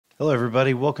Hello,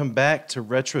 everybody. Welcome back to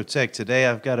Retro Tech. Today,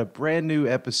 I've got a brand new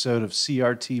episode of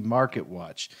CRT Market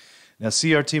Watch. Now,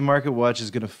 CRT Market Watch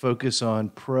is going to focus on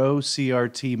Pro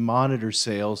CRT Monitor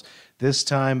sales, this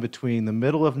time between the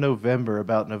middle of November,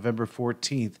 about November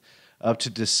 14th, up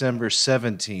to December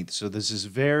 17th. So this is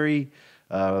very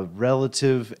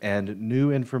relative and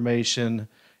new information.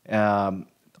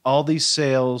 All these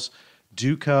sales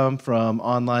do come from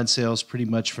online sales, pretty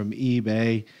much from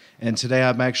eBay. And today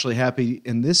I'm actually happy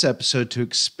in this episode to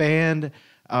expand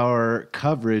our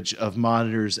coverage of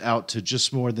monitors out to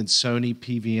just more than Sony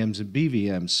PVMs and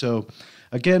BVMs. So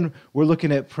again, we're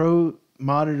looking at Pro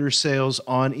monitor sales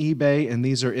on eBay, and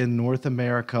these are in North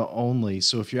America only.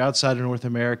 So if you're outside of North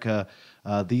America,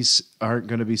 these aren't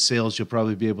going to be sales you'll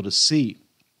probably be able to see.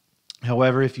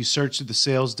 However, if you search the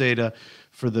sales data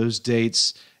for those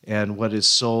dates and what is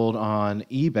sold on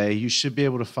eBay, you should be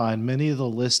able to find many of the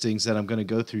listings that I'm going to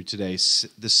go through today.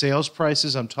 The sales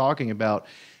prices I'm talking about,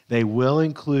 they will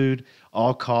include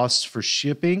all costs for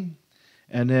shipping,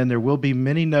 and then there will be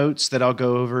many notes that I'll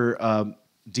go over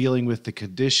dealing with the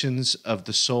conditions of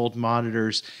the sold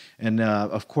monitors. And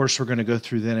of course, we're going to go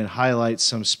through then and highlight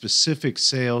some specific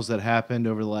sales that happened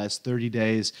over the last 30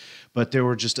 days. But there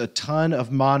were just a ton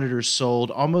of monitors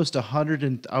sold, almost 100,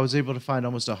 and I was able to find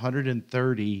almost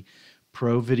 130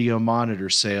 Pro video monitor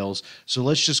sales. So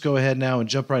let's just go ahead now and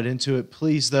jump right into it.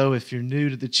 Please, though, if you're new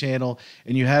to the channel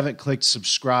and you haven't clicked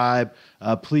subscribe,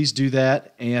 please do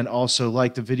that, and also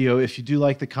like the video if you do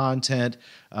like the content.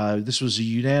 This was a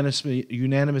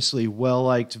unanimously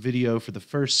well-liked video for the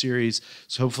first series,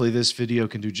 so hopefully this video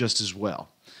can do just as well.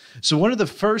 So one of the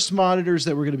first monitors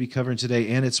that we're going to be covering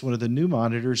today, and it's one of the new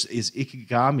monitors, is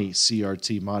Ikegami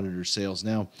CRT monitor sales.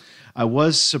 Now, I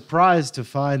was surprised to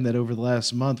find that over the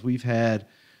last month we've had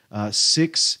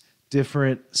 6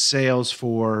 different sales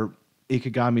for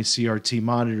Ikegami CRT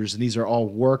monitors, and these are all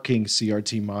working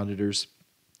CRT monitors.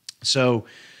 So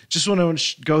just want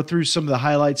to go through some of the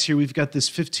highlights here. We've got this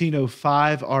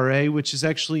 1505 RA, which is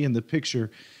actually in the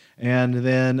picture, and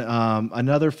then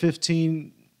another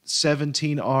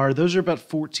 1517R. Those are about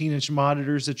 14-inch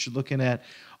monitors that you're looking at.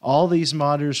 All these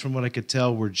monitors, from what I could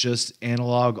tell, were just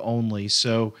analog only.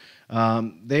 So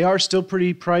they are still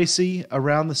pretty pricey,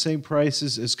 around the same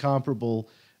prices as comparable,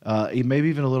 maybe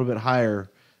even a little bit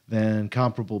higher than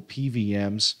comparable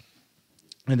PVMs.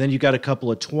 And then you got a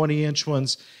couple of 20-inch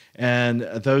ones, and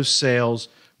those sales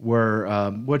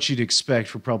were what you'd expect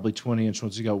for probably 20-inch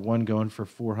ones. You got one going for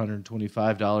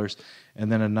 $425,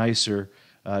 and then a nicer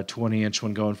 20-inch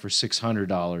one going for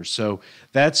 $600. So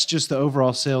that's just the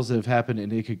overall sales that have happened in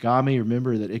Ikegami.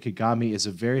 Remember that Ikegami is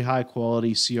a very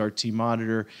high-quality CRT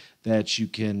monitor that you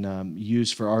can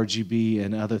use for RGB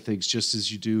and other things, just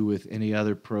as you do with any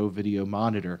other Pro video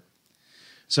monitor.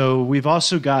 So we've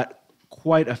also got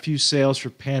quite a few sales for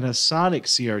Panasonic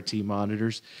CRT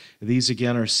monitors. These,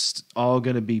 again, are all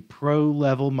going to be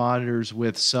Pro-level monitors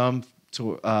with some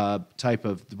type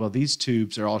of, well, these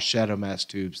tubes are all shadow mask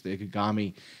tubes, the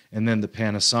Ikegami and then the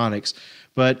Panasonics.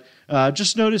 But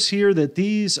just notice here that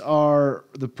these are,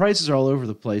 the prices are all over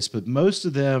the place, but most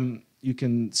of them you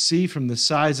can see from the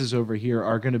sizes over here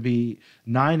are going to be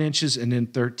 9 inches and then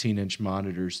 13-inch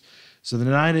monitors. So the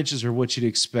 9 inches are what you'd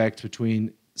expect,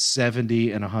 between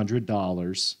 $70 and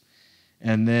 $100.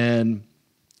 And then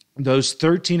those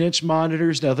 13-inch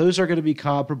monitors, now those are going to be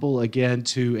comparable again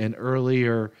to an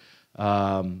earlier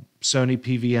Sony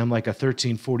PVM, like a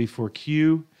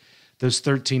 1344Q. Those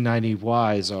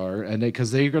 1390Ys are, and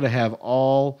because they're going to have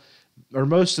all, or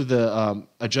most of the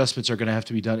adjustments are going to have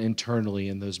to be done internally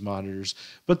in those monitors.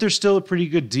 But they're still a pretty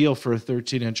good deal for a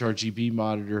 13-inch RGB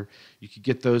monitor. You could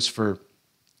get those for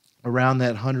around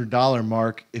that $100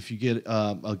 mark if you get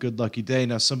a good lucky day.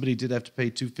 Now, somebody did have to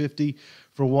pay $250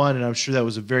 for one, and I'm sure that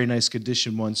was a very nice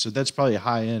condition one, so that's probably a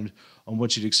high end on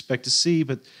what you'd expect to see.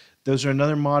 But those are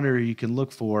another monitor you can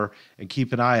look for and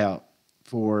keep an eye out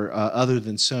for, other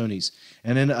than Sony's.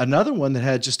 And then another one that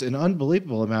had just an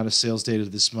unbelievable amount of sales data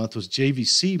this month was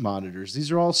JVC monitors.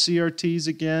 These are all CRTs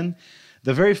again.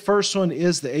 The very first one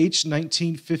is the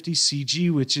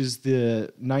H1950CG, which is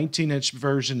the 19-inch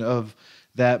version of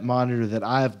that monitor that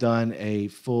I have done a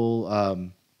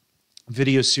full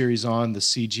video series on, the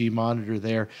CG monitor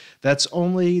there. That's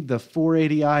only the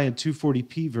 480i and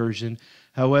 240p version.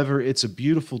 However, it's a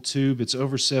beautiful tube. It's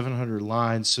over 700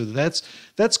 lines, so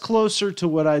that's closer to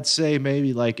what I'd say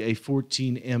maybe like a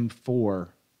 14M4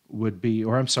 would be,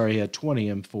 or I'm sorry, a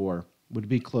 20M4 would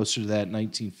be closer to that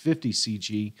 1950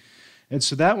 CG. And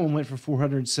so that one went for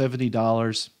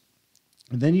 $470.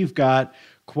 And then you've got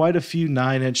quite a few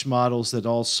 9-inch models that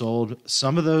all sold.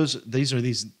 Some of those, these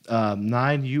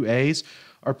 9UAs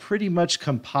are pretty much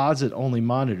composite only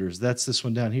monitors. That's this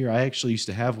one down here. I actually used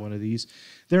to have one of these.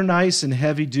 They're nice and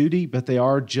heavy duty, but they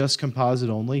are just composite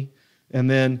only. And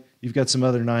then you've got some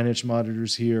other 9-inch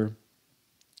monitors here,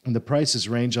 and the prices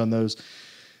range on those.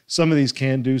 Some of these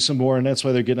can do some more, and that's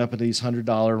why they're getting up in these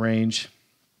 $100 range.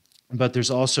 But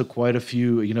there's also quite a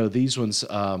few, these ones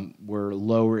were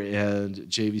lower end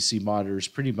JVC monitors,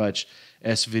 pretty much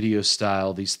S-Video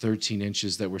style, these 13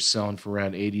 inches that were selling for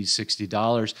around $80,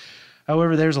 $60.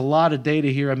 However, there's a lot of data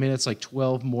here. I mean, it's like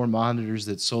 12 more monitors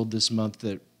that sold this month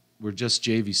that were just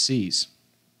JVCs.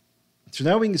 So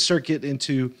now we can start getting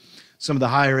into some of the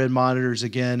higher end monitors.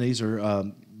 Again, these are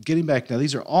getting back now.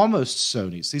 These are almost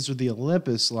Sony's. These are the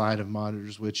Olympus line of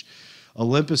monitors, which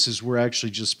Olympuses were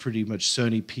actually just pretty much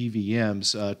Sony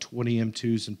PVMs,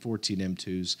 20M2s and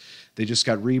 14M2s. They just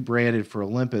got rebranded for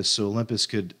Olympus, so Olympus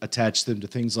could attach them to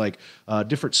things like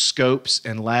different scopes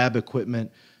and lab equipment,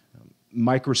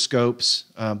 microscopes,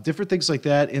 different things like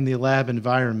that in the lab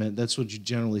environment. That's what you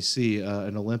generally see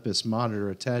an Olympus monitor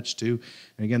attached to.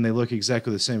 And again, they look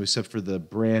exactly the same except for the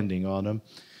branding on them.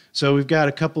 So we've got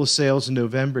a couple of sales in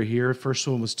November here. First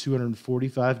one was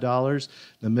 $245.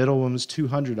 The middle one was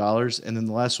 $200, and then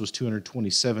the last was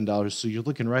 $227. So you're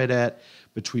looking right at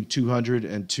between $200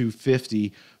 and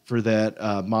 $250 for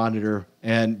that monitor,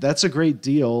 and that's a great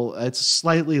deal. It's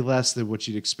slightly less than what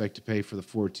you'd expect to pay for the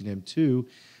 14M2,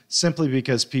 simply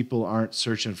because people aren't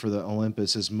searching for the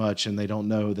Olympus as much, and they don't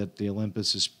know that the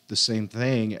Olympus is the same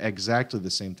thing, exactly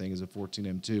the same thing as a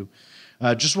 14M2.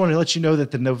 Just want to let you know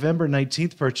that the November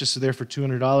 19th purchase there for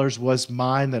 $200 was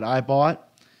mine that I bought,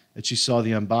 that you saw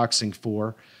the unboxing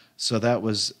for. So that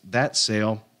was that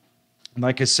sale. And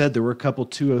like I said, there were a couple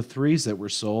 203s that were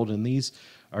sold, and these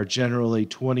are generally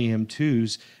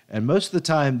 20M2s. And most of the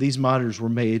time, these monitors were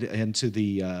made into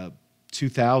the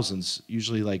 2000s,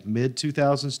 usually like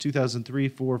mid-2000s, 2003,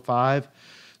 4, 5.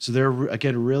 So they're,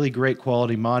 again, a really great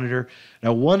quality monitor.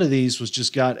 Now, one of these was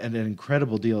just got an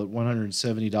incredible deal at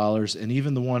 $170, and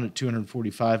even the one at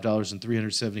 $245 and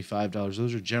 $375,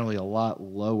 those are generally a lot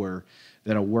lower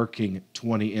than a working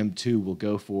 20M2 will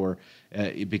go for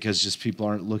because just people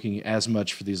aren't looking as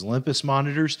much for these Olympus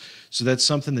monitors. So that's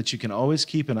something that you can always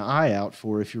keep an eye out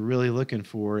for if you're really looking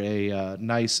for a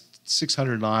nice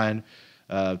 600 line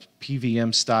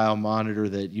PVM style monitor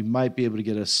that you might be able to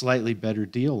get a slightly better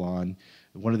deal on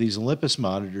one of these Olympus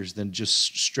monitors than just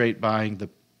straight buying the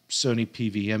Sony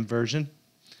PVM version.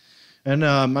 And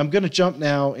I'm going to jump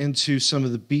now into some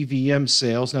of the BVM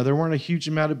sales. Now, there weren't a huge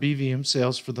amount of BVM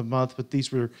sales for the month, but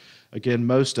these were, again,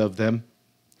 most of them.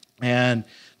 And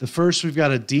the first, we've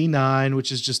got a D9,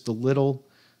 which is just the little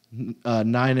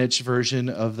 9-inch version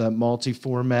of the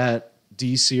multi-format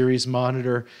D-series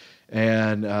monitor.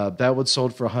 And that one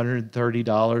sold for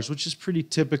 $130, which is pretty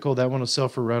typical. That one will sell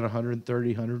for around $130,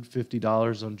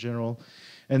 $150 on general.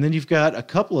 And then you've got a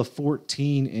couple of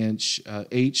 14-inch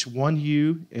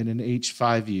H1U and an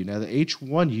H5U. Now, the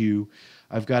H1U,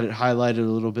 I've got it highlighted a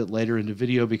little bit later in the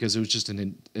video because it was just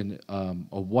a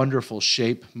wonderful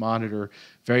shape monitor,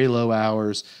 very low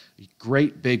hours,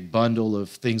 great big bundle of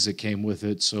things that came with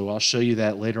it. So I'll show you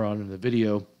that later on in the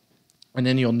video. And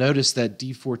then you'll notice that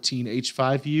D14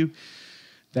 H5U,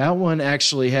 that one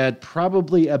actually had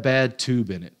probably a bad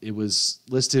tube in it. It was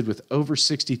listed with over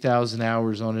 60,000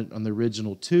 hours on it on the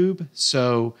original tube.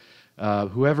 So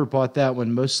whoever bought that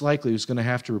one most likely was going to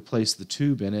have to replace the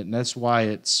tube in it, and that's why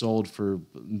it sold for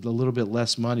a little bit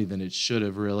less money than it should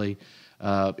have really.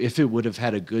 If it would have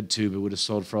had a good tube, it would have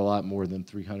sold for a lot more than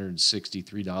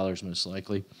 $363 most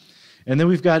likely. And then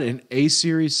we've got an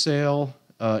A-series sale,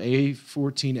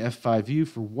 A14 F5U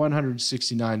for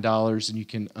 $169, and you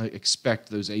can expect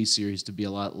those A-series to be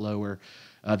a lot lower.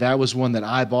 That was one that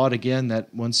I bought, again,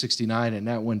 that $169, and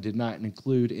that one did not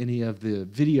include any of the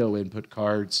video input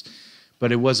cards,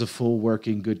 but it was a full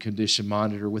working, good condition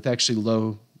monitor with actually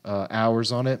low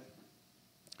hours on it.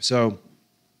 So,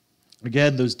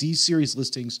 again, those D-series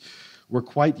listings were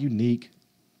quite unique,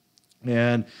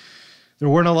 and there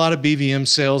weren't a lot of BVM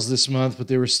sales this month, but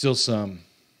there were still some.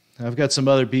 I've got some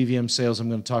other BVM sales I'm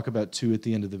going to talk about too at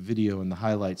the end of the video in the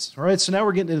highlights. All right, so now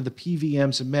we're getting into the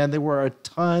PVMs, and man, there were a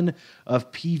ton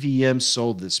of PVMs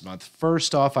sold this month.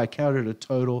 First off, I counted a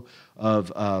total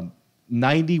of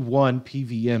 91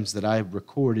 PVMs that I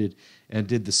recorded and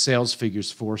did the sales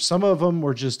figures for. Some of them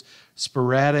were just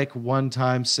sporadic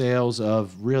one-time sales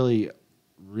of really,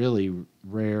 really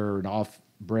rare and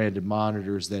off-branded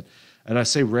monitors that, and I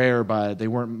say rare by they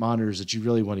weren't monitors that you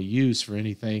really want to use for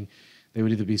anything. they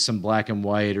would either be some black and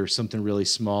white or something really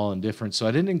small and different. So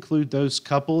I didn't include those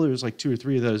couple. There was like 2 or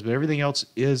 3 of those, but everything else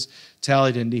is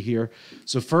tallied into here.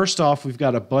 So first off, we've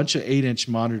got a bunch of 8-inch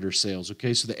monitor sales.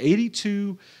 Okay, so the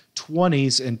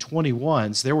 8220s and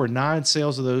 21s, there were 9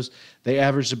 sales of those. They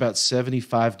averaged about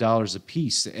 $75 a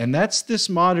piece. And that's this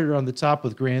monitor on the top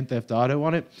with Grand Theft Auto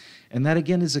on it. And that,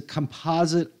 again, is a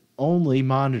composite-only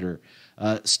monitor.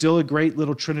 Still a great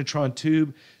little Trinitron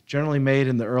tube, generally made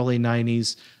in the early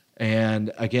 90s.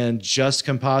 And again, just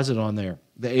composite on there.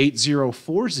 The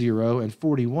 8040 and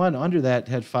 41 under that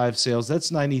had 5 sales. That's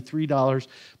 $93,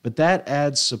 but that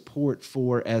adds support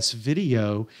for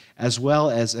S-Video as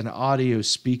well as an audio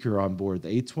speaker on board. The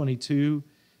 822,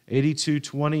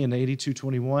 8220, and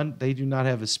 8221, they do not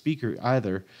have a speaker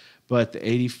either, but the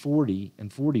 8040 and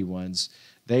 41s,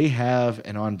 they have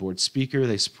an onboard speaker.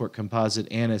 They support composite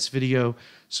and S-Video,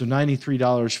 so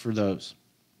 $93 for those.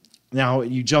 Now,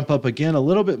 you jump up again a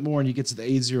little bit more and you get to the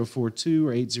 8042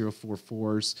 or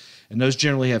 8044s, and those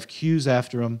generally have Qs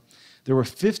after them. There were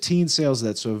 15 sales of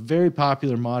that, so a very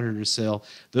popular monitor to sell.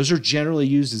 Those are generally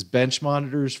used as bench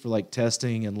monitors for like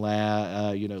testing and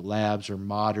labs or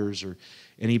modders or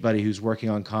anybody who's working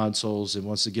on consoles and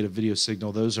wants to get a video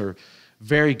signal. Those are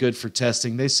very good for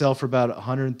testing. They sell for about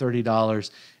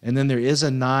 $130. And then there is a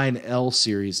 9L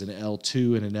series, an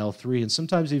L2 and an L3, and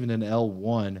sometimes even an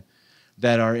L1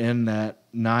 that are in that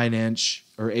 9-inch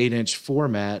or 8-inch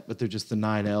format, but they're just the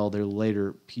 9L. They're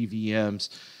later PVMs.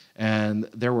 And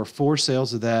there were 4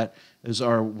 sales of that. Those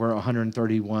were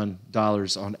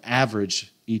 $131 on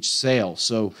average each sale.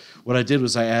 So what I did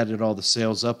was I added all the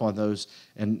sales up on those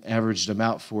and averaged them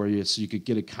out for you so you could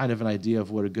get a kind of an idea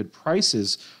of what a good price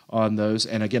is on those.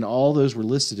 And again, all those were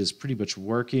listed as pretty much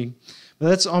working. But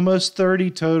that's almost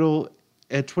 30 total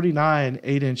at 29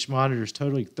 8-inch monitors,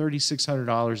 totaling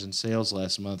 $3,600 in sales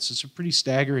last month. So it's a pretty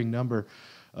staggering number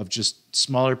of just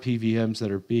smaller PVMs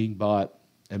that are being bought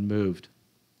and moved.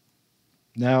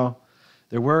 Now,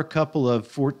 there were a couple of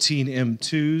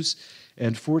 14M2s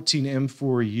and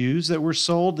 14M4Us that were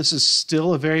sold. This is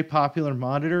still a very popular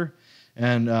monitor,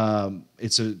 and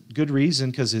it's a good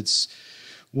reason because it's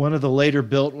one of the later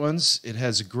built ones. It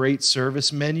has a great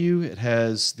service menu. It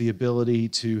has the ability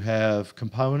to have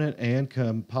component and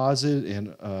composite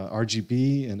and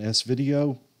RGB and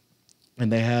S-Video.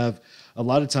 And they have, a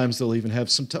lot of times they'll even have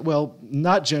some, well,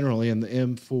 not generally in the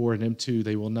M4 and M2,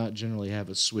 they will not generally have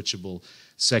a switchable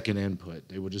second input.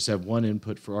 They will just have one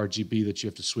input for RGB that you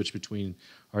have to switch between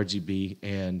RGB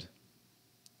and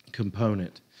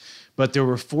component. But there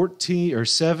were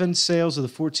 7 sales of the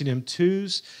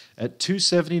 14M2s at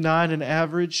 $279 an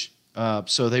average.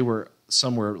 So they were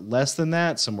somewhere less than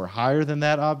that, some were higher than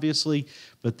that, obviously.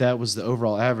 But that was the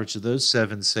overall average of those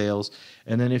 7 sales.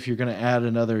 And then if you're going to add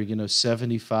another,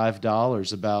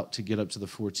 $75 about to get up to the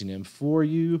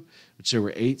 14M4U, which there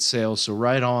were 8 sales. So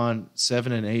right on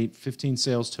 7 and 8, 15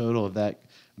 sales total of that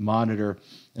monitor.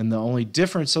 And the only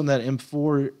difference on that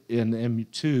M4 and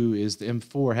M2 is the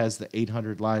M4 has the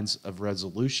 800 lines of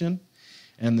resolution,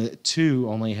 and the 2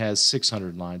 only has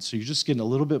 600 lines. So you're just getting a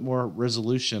little bit more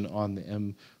resolution on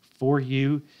the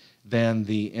M4U than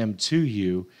the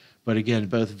M2U. But again,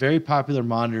 both very popular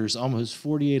monitors, almost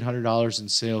 $4,800 in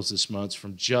sales this month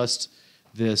from just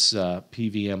this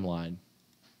PVM line.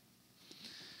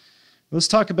 Let's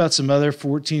talk about some other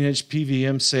 14-inch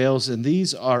PVM sales, and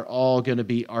these are all going to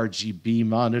be RGB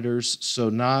monitors, so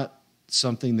not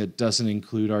something that doesn't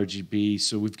include RGB.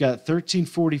 So we've got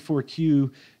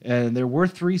 1344Q, and there were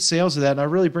 3 sales of that, and I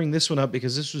really bring this one up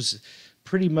because this was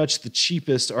pretty much the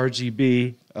cheapest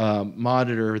RGB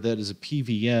monitor that is a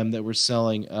PVM that we're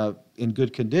selling in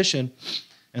good condition,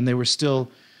 and they were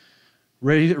still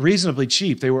reasonably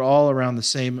cheap. They were all around the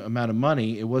same amount of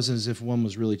money. It wasn't as if one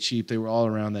was really cheap. They were all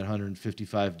around that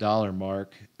 $155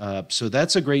 mark. So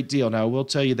that's a great deal. Now, I will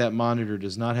tell you that monitor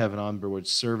does not have an onboard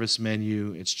service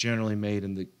menu. It's generally made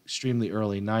in the extremely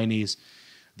early 90s.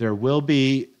 There will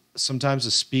be sometimes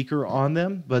a speaker on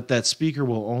them, but that speaker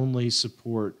will only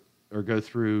support or go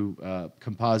through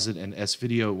composite and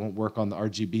S-Video. It won't work on the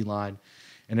RGB line.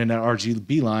 And then that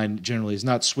RGB line generally is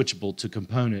not switchable to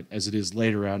component as it is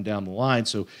later on down the line.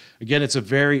 So again, it's a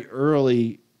very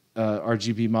early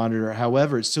RGB monitor.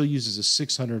 However, it still uses a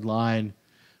 600 line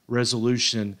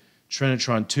resolution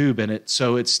Trinitron tube in it.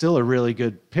 So it's still a really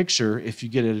good picture if you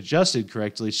get it adjusted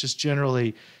correctly. It's just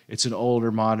generally, it's an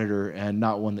older monitor and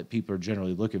not one that people are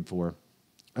generally looking for.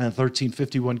 And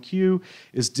 1351Q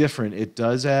is different. It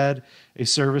does add a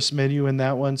service menu in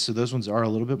that one. So those ones are a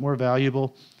little bit more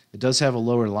valuable. It does have a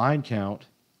lower line count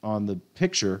on the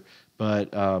picture,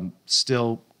 but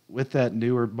still with that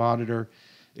newer monitor,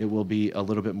 it will be a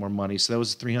little bit more money. So that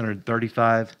was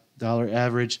 $335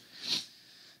 average.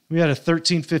 We had a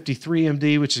 1353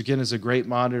 MD, which again is a great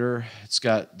monitor. It's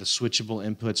got the switchable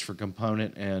inputs for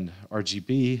component and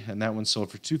RGB, and that one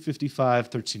sold for $255.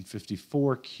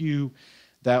 1354Q,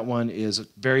 that one is a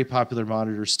very popular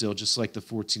monitor still, just like the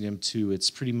 14M2. It's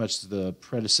pretty much the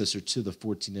predecessor to the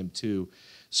 14M2,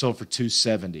 sold for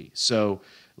 $270. So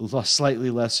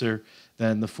slightly lesser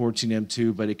than the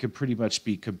 14M2, but it could pretty much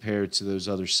be compared to those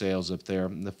other sales up there.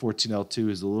 And the 14L2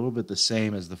 is a little bit the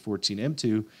same as the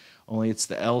 14M2, only it's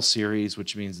the L series,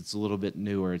 which means it's a little bit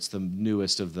newer. It's the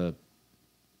newest of the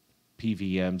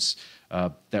PVMs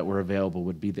that were available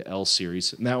would be the L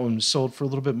series. And that one was sold for a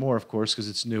little bit more, of course, because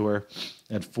it's newer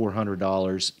at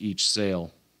 $400 each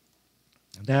sale.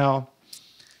 Now,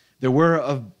 there were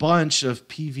a bunch of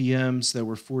PVMs that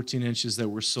were 14 inches that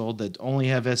were sold that only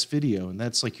have S-Video, and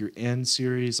that's like your N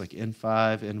series, like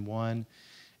N5, N1.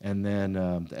 And then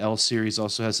the L series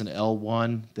also has an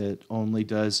L1 that only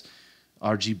does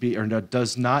RGB, or no,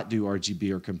 does not do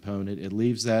RGB or component. It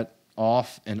leaves that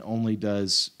off and only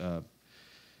does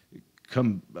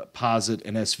composite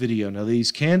and S-Video. Now,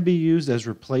 these can be used as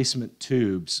replacement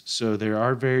tubes, so they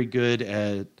are very good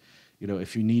at,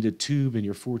 if you need a tube in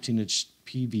your 14-inch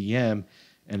PVM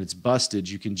and it's busted,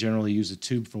 you can generally use a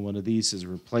tube from one of these as a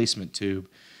replacement tube.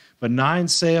 But 9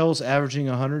 sales, averaging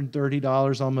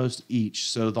 $130 almost each.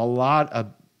 So a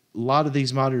lot of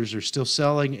these monitors are still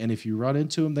selling, and if you run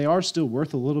into them, they are still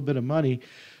worth a little bit of money,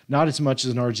 not as much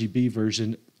as an RGB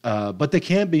version, but they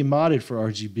can be modded for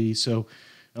RGB. So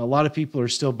a lot of people are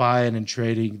still buying and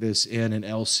trading this N and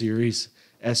L series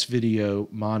S-Video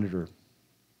monitor.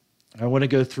 I want to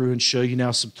go through and show you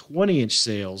now some 20-inch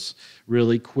sales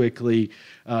really quickly.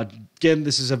 Again,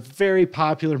 this is a very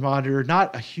popular monitor.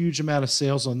 Not a huge amount of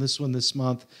sales on this one this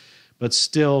month, but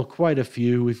still quite a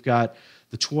few. We've got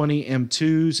the 20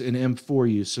 M2s and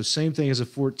M4Us. So same thing as a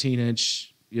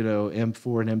 14-inch,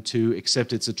 M4 and M2,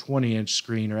 except it's a 20-inch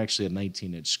screen, or actually a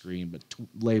 19-inch screen, but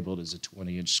labeled as a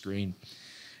 20-inch screen.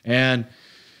 And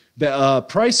the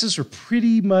prices are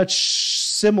pretty much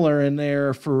similar in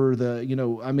there for the,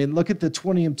 look at the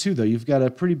 20M2 though. You've got a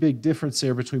pretty big difference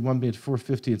there between one being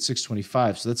 450 and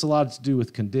 625. So that's a lot to do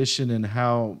with condition and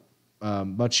how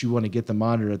much you want to get the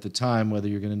monitor at the time, whether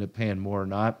you're going to end up paying more or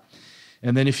not.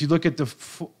 And then if you look at the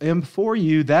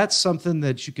M4U, that's something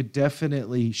that you could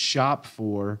definitely shop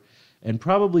for and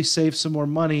probably save some more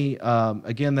money.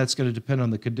 Again, that's going to depend on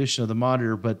the condition of the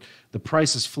monitor, but the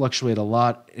prices fluctuate a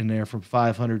lot in there from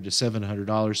 $500 to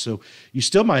 $700. So you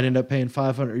still might end up paying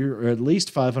 $500 or at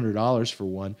least $500 for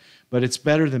one, but it's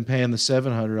better than paying the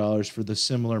 $700 for the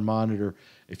similar monitor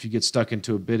if you get stuck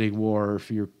into a bidding war, or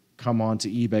if you come onto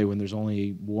eBay when there's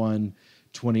only one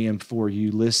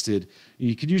 20M4U listed.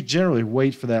 You could generally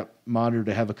wait for that monitor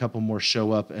to have a couple more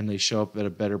show up, and they show up at a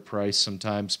better price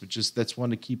sometimes, but just that's one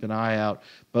to keep an eye out,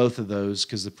 both of those,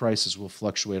 because the prices will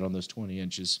fluctuate on those 20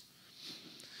 inches.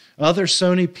 Other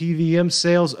Sony PVM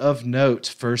sales of note.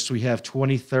 First, we have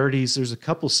 2030s. There's a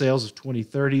couple sales of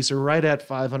 2030s. They're right at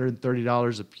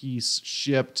 $530 a piece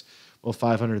shipped, well,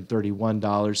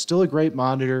 $531. Still a great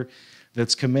monitor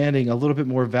that's commanding a little bit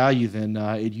more value than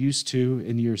it used to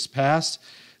in years past.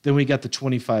 Then we got the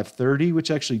 2530, which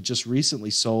actually just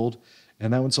recently sold,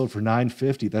 and that one sold for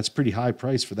 $950. That's pretty high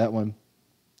price for that one.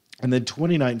 And then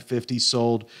 2950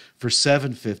 sold for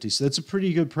 $750. So that's a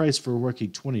pretty good price for a working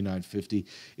 2950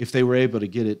 if they were able to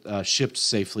get it shipped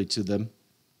safely to them.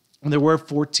 And there were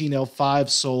 14L5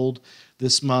 sold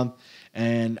this month.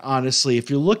 And honestly, if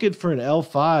you're looking for an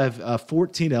L5,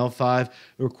 14 L5,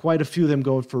 there are quite a few of them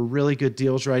going for really good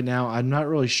deals right now. I'm not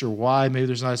really sure why. Maybe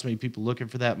there's not as many people looking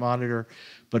for that monitor,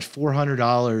 but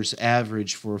 $400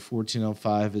 average for a 14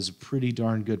 L5 is a pretty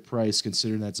darn good price,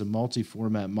 considering that's a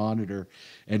multi-format monitor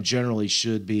and generally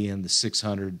should be in the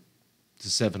 $600 to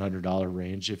 $700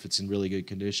 range if it's in really good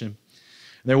condition.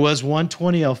 There was one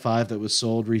 20L5 that was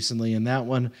sold recently, and that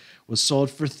one was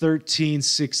sold for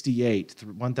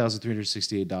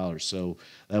 $1,368. So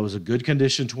that was a good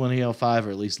condition 20L5,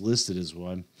 or at least listed as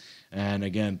one. And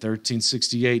again,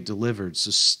 $1,368 delivered.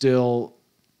 So still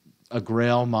a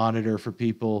Grail monitor for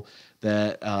people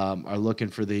that are looking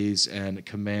for these, and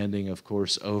commanding, of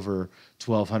course, over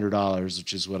 $1,200,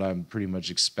 which is what I'm pretty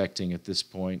much expecting at this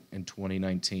point in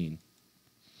 2019.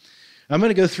 I'm going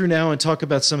to go through now and talk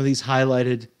about some of these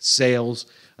highlighted sales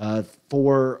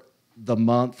for the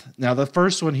month. Now, the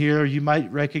first one here, you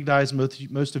might recognize,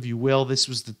 most of you will. This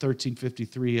was the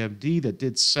 1353 MD that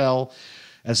did sell.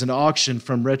 as an auction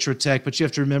from Retrotech, but you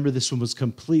have to remember this one was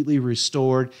completely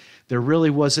restored. There really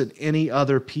wasn't any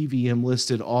other PVM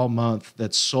listed all month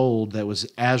that sold that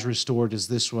was as restored as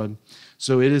this one.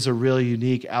 So it is a really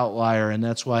unique outlier, and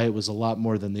that's why it was a lot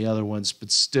more than the other ones,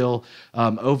 but still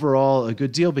overall a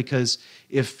good deal, because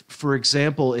if, for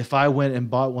example, if I went and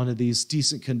bought one of these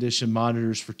decent condition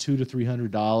monitors for $200 to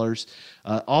 $300,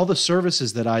 all the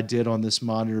services that I did on this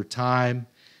monitor, time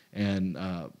and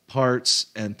parts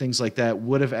and things like that,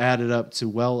 would have added up to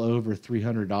well over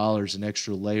 $300 in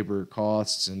extra labor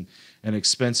costs and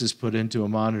expenses put into a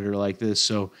monitor like this.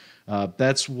 So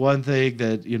that's one thing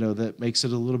that, you know, that makes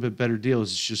it a little bit better deal,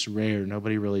 is it's just rare.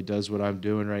 Nobody really does what I'm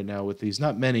doing right now with these.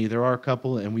 Not many. There are a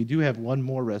couple, and we do have one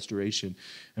more restoration,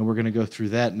 and we're going to go through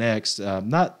that next.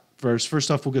 Not first. First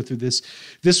off, we'll go through this.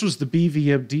 This was the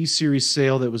BVM D series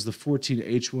sale. That was the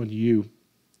 14H1U.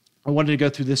 I wanted to go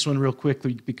through this one real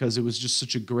quickly because it was just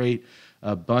such a great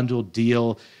bundled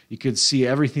deal. You could see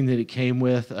everything that it came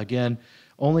with. Again,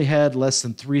 only had less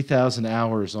than 3,000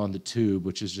 hours on the tube,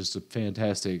 which is just a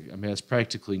fantastic. I mean, it's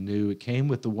practically new. It came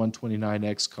with the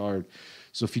 129X card.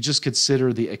 So if you just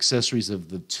consider the accessories of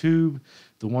the tube,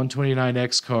 the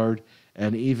 129X card,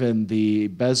 and even the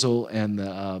bezel and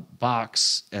the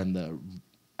box and the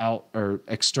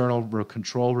external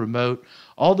control remote,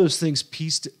 all those things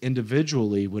pieced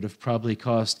individually would have probably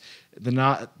cost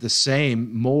not the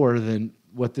same, more than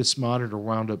what this monitor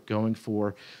wound up going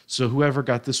for. So whoever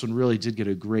got this one really did get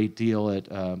a great deal at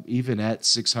even at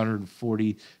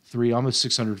 $643, almost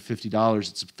 $650.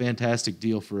 It's a fantastic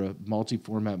deal for a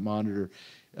multi-format monitor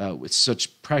with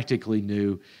such practically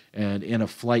new and in a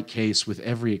flight case with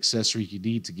every accessory you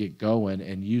need to get going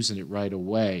and using it right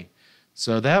away.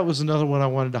 So that was another one I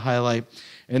wanted to highlight.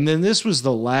 And then this was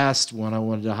the last one I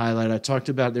wanted to highlight. I talked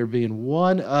about there being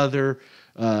one other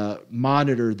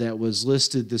monitor that was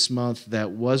listed this month that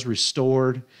was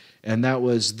restored, and that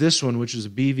was this one, which is a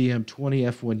BVM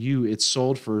 20F1U. It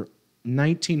sold for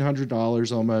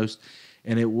 $1,900 almost,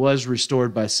 and it was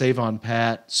restored by Save on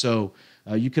Pat. So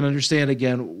you can understand,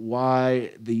 again,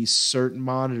 why these certain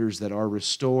monitors that are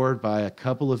restored by a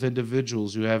couple of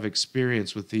individuals who have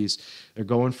experience with these, they're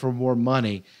going for more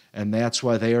money, and that's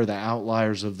why they are the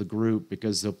outliers of the group,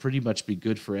 because they'll pretty much be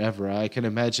good forever. I can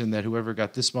imagine that whoever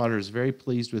got this monitor is very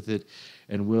pleased with it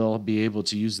and will be able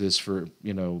to use this for,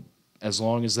 you know, as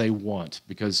long as they want,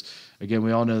 because, again,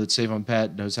 we all know that Save on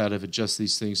Pat knows how to adjust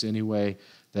these things anyway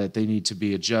that they need to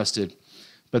be adjusted.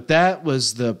 But that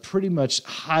was the pretty much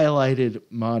highlighted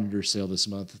monitor sale this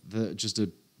month. Just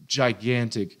a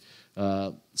gigantic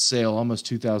sale, almost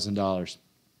 $2,000.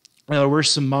 Now, there were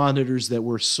some monitors that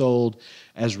were sold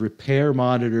as repair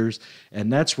monitors,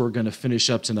 and that's where we're going to finish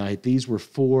up tonight. These were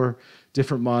 4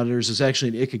 different monitors. There's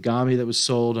actually an Ikegami that was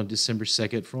sold on December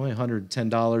 2nd for only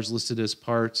 $110 listed as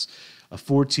parts. A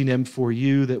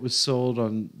 14M4U that was sold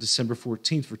on December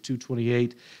 14th for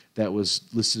 $228. That was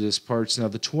listed as parts. Now,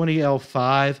 the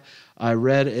 20L5, I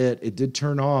read it. It did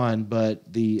turn on,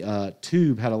 but the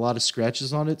tube had a lot of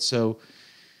scratches on it. So,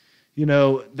 you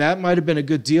know, that might have been a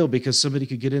good deal because somebody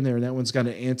could get in there, and that one's got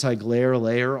an anti-glare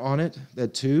layer on it,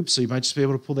 that tube. So you might just be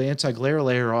able to pull the anti-glare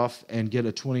layer off and get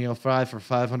a 20L5 for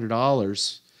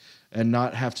 $500 and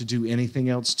not have to do anything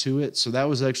else to it. So that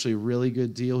was actually a really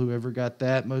good deal, whoever got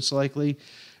that, most likely.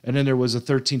 And then there was a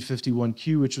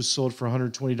 1351Q, which was sold for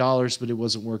 $120, but it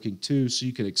wasn't working too. So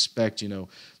you could expect, you know,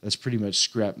 that's pretty much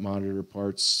scrap monitor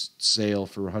parts sale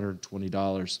for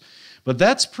 $120. But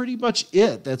that's pretty much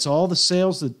it. That's all the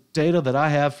sales, the data that I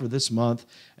have for this month.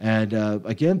 And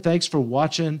again, thanks for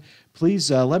watching. Please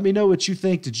let me know what you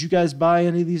think. Did you guys buy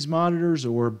any of these monitors,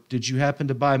 or did you happen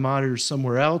to buy monitors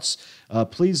somewhere else?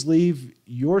 Please leave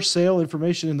your sale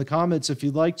information in the comments if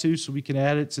you'd like to, so we can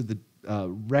add it to the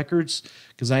records,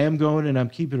 because I am going and I'm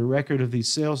keeping a record of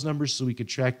these sales numbers so we can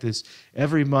track this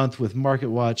every month with Market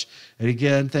Watch. And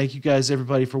again, thank you guys,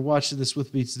 everybody, for watching this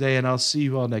with me today, and I'll see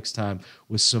you all next time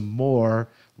with some more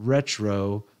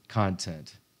retro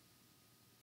content.